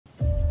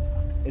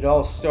It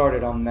all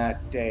started on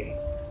that day.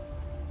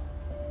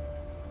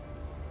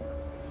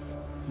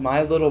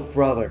 My little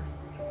brother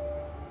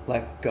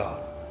let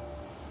go.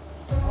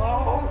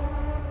 Oh!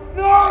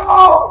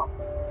 No!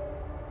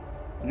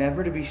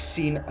 Never to be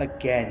seen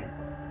again.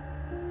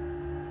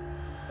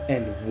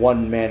 And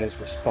one man is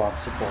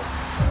responsible.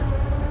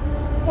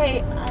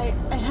 Hey,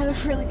 I had a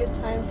really good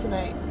time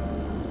tonight.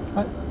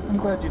 I'm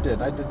glad you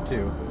did. I did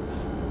too.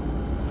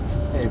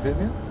 Hey,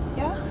 Vivian?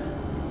 Yeah?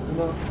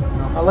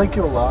 I like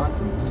you a lot,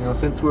 and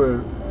since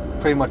we're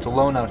pretty much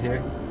alone out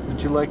here,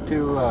 would you like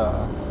to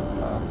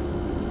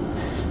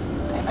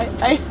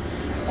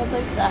I'd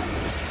like that.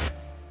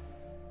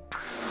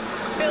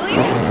 Billy?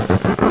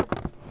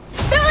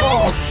 Billy!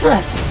 Oh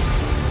shit!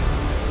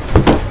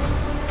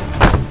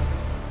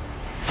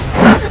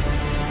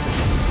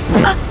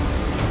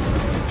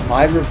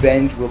 My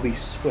revenge will be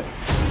swift.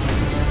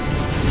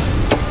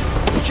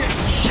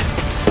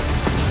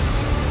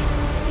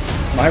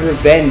 My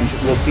revenge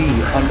will be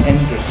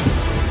unending.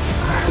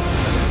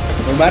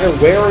 No matter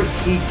where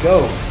he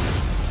goes.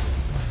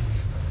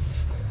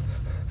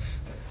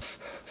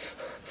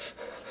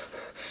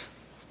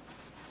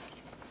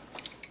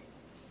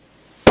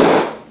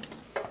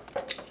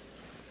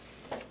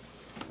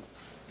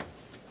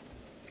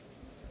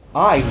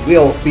 I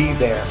will be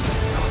there.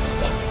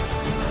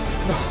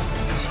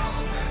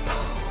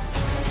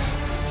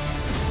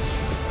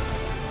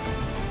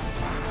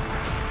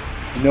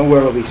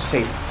 Nowhere will be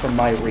safe from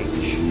my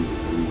reach.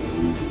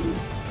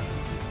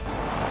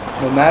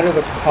 No matter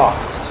the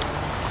cost.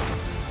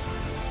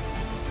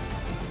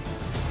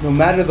 No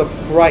matter the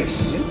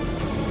price.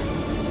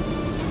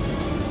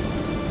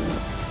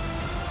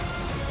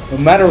 No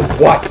matter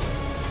what.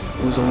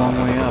 It was a long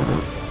way up.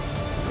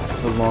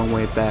 It's a long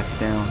way back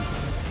down.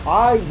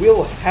 I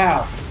will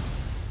have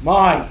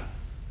my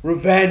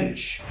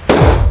revenge.